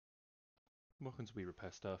Welcome to We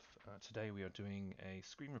Repair Stuff. Today we are doing a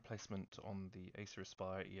screen replacement on the Acer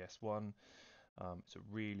Aspire ES1. It's a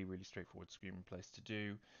really straightforward screen replace to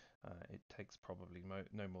do. It takes probably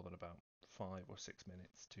no more than about 5 or 6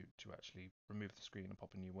 minutes to actually remove the screen and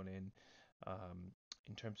pop a new one in.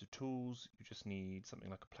 In terms of tools, you just need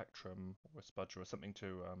something like a plectrum or a spudger or something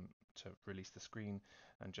to release the screen,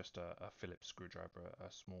 and just a Phillips screwdriver,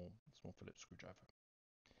 a small Phillips screwdriver.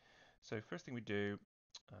 So first thing we do,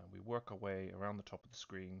 we work our way around the top of the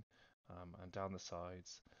screen and down the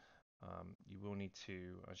sides. You will need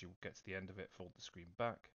to, as you get to the end of it, fold the screen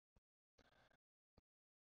back.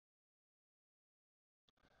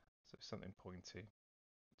 So something pointy,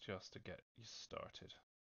 just to get you started.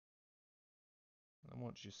 And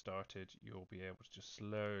once you're started, you'll be able to just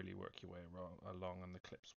slowly work your way along, and the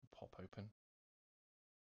clips will pop open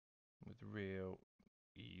with real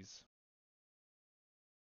ease.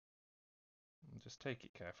 And just take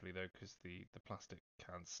it carefully though, because the plastic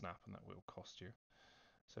can snap and that will cost you.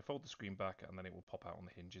 So fold the screen back and then it will pop out on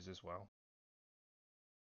the hinges as well.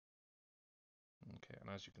 Okay, and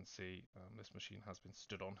as you can see, this machine has been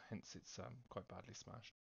stood on, hence it's quite badly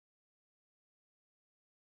smashed.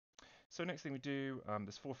 So next thing we do,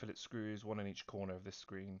 there's 4 fillet screws, one in each corner of this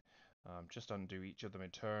screen. Just undo each of them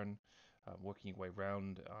in turn, working your way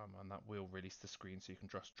round, and that will release the screen, so you can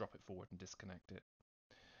just drop it forward and disconnect it.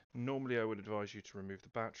 Normally I would advise you to remove the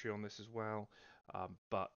battery on this as well,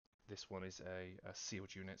 but this one is a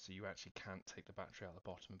sealed unit, so you actually can't take the battery out of the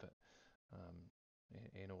bottom of it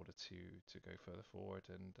in order to go further forward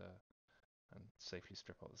and safely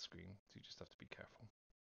strip out the screen. So you just have to be careful.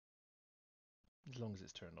 As long as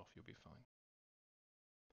it's turned off, you'll be fine.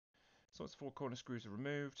 So once the 4 corner screws are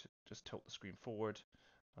removed, just tilt the screen forward,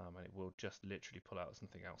 and it will just literally pull out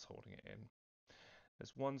something else holding it in.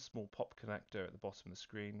 There's one small pop connector at the bottom of the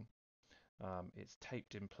screen. It's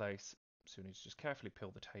taped in place, so you need to just carefully peel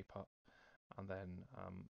the tape up and then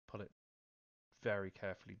pull it very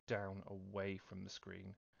carefully down away from the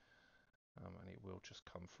screen, and it will just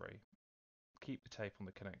come free. Keep the tape on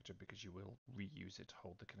the connector because you will reuse it to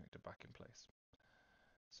hold the connector back in place.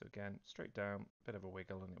 So again, straight down, bit of a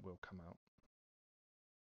wiggle, and it will come out.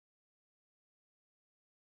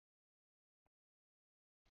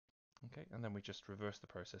 Okay, and then we just reverse the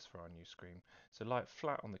process for our new screen. So lie it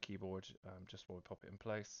flat on the keyboard just while we pop it in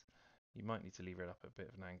place. You might need to leave it up at a bit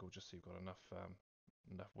of an angle just so you've got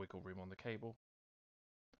enough wiggle room on the cable.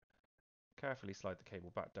 Carefully slide the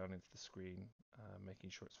cable back down into the screen, making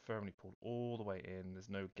sure it's firmly pulled all the way in. There's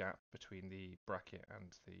no gap between the bracket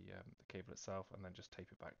and the cable itself, and then just tape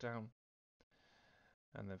it back down.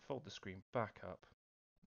 And then fold the screen back up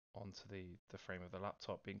onto the frame of the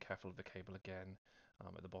laptop, being careful of the cable again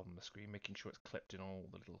at the bottom of the screen, making sure it's clipped in all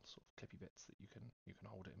the little sort of clippy bits that you can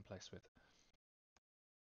hold it in place with.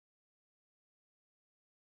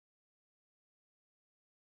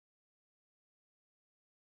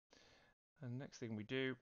 And next thing we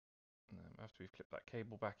do, after we've clipped that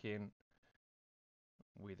cable back in,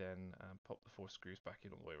 we then pop the 4 screws back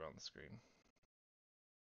in all the way around the screen.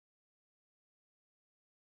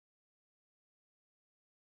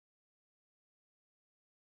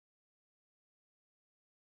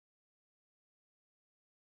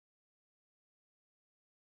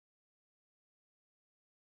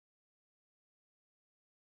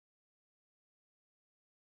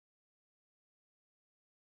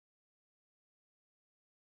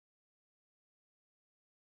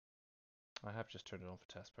 I have just turned it on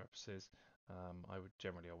for test purposes. I would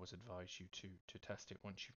generally always advise you to test it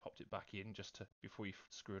once you've popped it back in, just to before you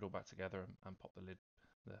screw it all back together and pop the lid,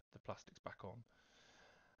 the plastics back on.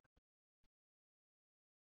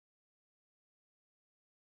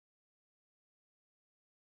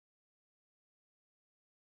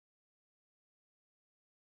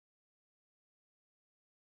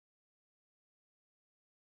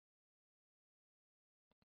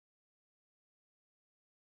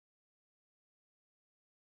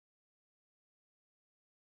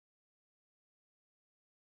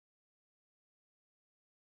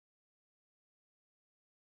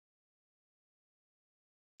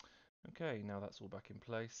 Okay, now that's all back in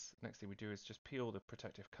place. Next thing we do is just peel the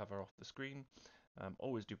protective cover off the screen.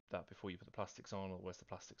 Always do that before you put the plastics on, otherwise the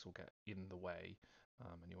plastics will get in the way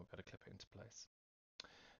and you won't be able to clip it into place.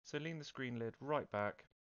 So lean the screen lid right back,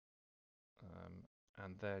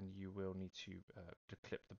 and then you will need to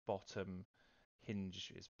clip the bottom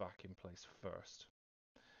hinges back in place first.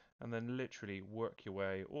 And then literally work your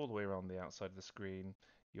way all the way around the outside of the screen.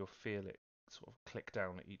 You'll feel it sort of click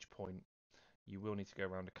down at each point. You will need to go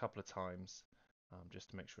around a couple of times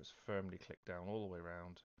just to make sure it's firmly clicked down all the way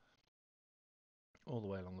around, all the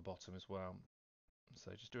way along the bottom as well.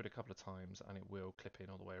 So just do it a couple of times and it will clip in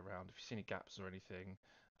all the way around. If you see any gaps or anything,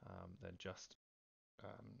 then just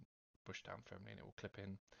push down firmly and it will clip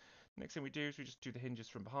in. Next thing we do is we just do the hinges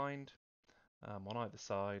from behind on either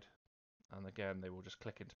side, and again they will just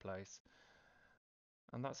click into place.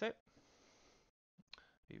 And that's it.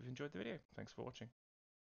 If you've enjoyed the video, thanks for watching.